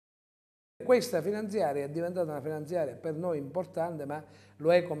Questa finanziaria è diventata una finanziaria per noi importante, ma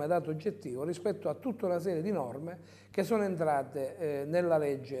lo è come dato oggettivo rispetto a tutta una serie di norme che sono entrate nella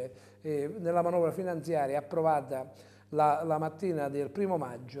legge, nella manovra finanziaria approvata la mattina del 1°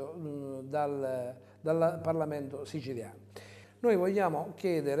 maggio dal Parlamento siciliano. Noi vogliamo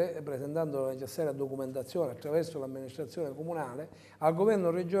chiedere, presentando la necessaria documentazione attraverso l'amministrazione comunale, al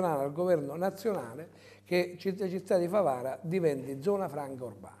governo regionale, al governo nazionale, che la città di Favara diventi zona franca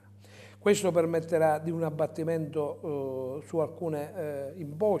urbana. Questo permetterà di un abbattimento su alcune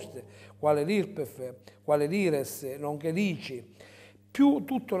imposte, quale l'IRPEF, quale l'IRES, nonché l'ICI, più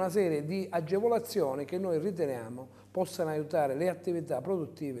tutta una serie di agevolazioni che noi riteniamo possano aiutare le attività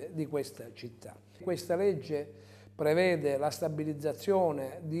produttive di questa città. Questa legge prevede la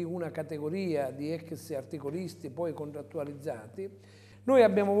stabilizzazione di una categoria di ex articolisti, poi contrattualizzati. Noi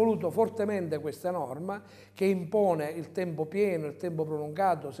abbiamo voluto fortemente questa norma che impone il tempo pieno, il tempo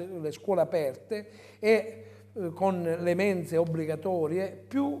prolungato, le scuole aperte e con le mense obbligatorie,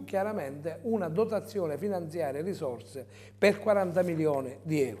 più chiaramente una dotazione finanziaria e risorse per 40 milioni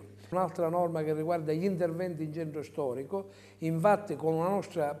di euro. Un'altra norma che riguarda gli interventi in centro storico, infatti con una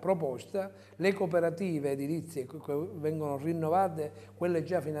nostra proposta le cooperative edilizie che vengono rinnovate, quelle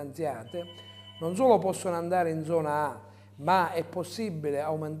già finanziate, non solo possono andare in zona A, ma è possibile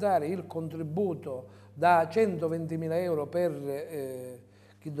aumentare il contributo da 120.000 euro per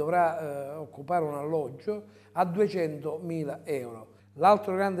chi dovrà occupare un alloggio a 200.000 euro.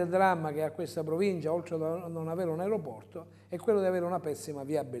 L'altro grande dramma che ha questa provincia, oltre a non avere un aeroporto, è quello di avere una pessima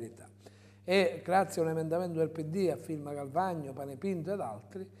viabilità. E grazie a un emendamento del PD a firma Calvagno, Panepinto ed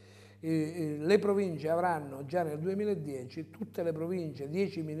altri, le province avranno già nel 2010, tutte le province,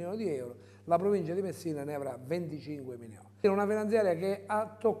 10 milioni di euro, la provincia di Messina ne avrà 25 milioni. È una finanziaria che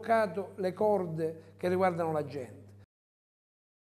ha toccato le corde che riguardano la gente.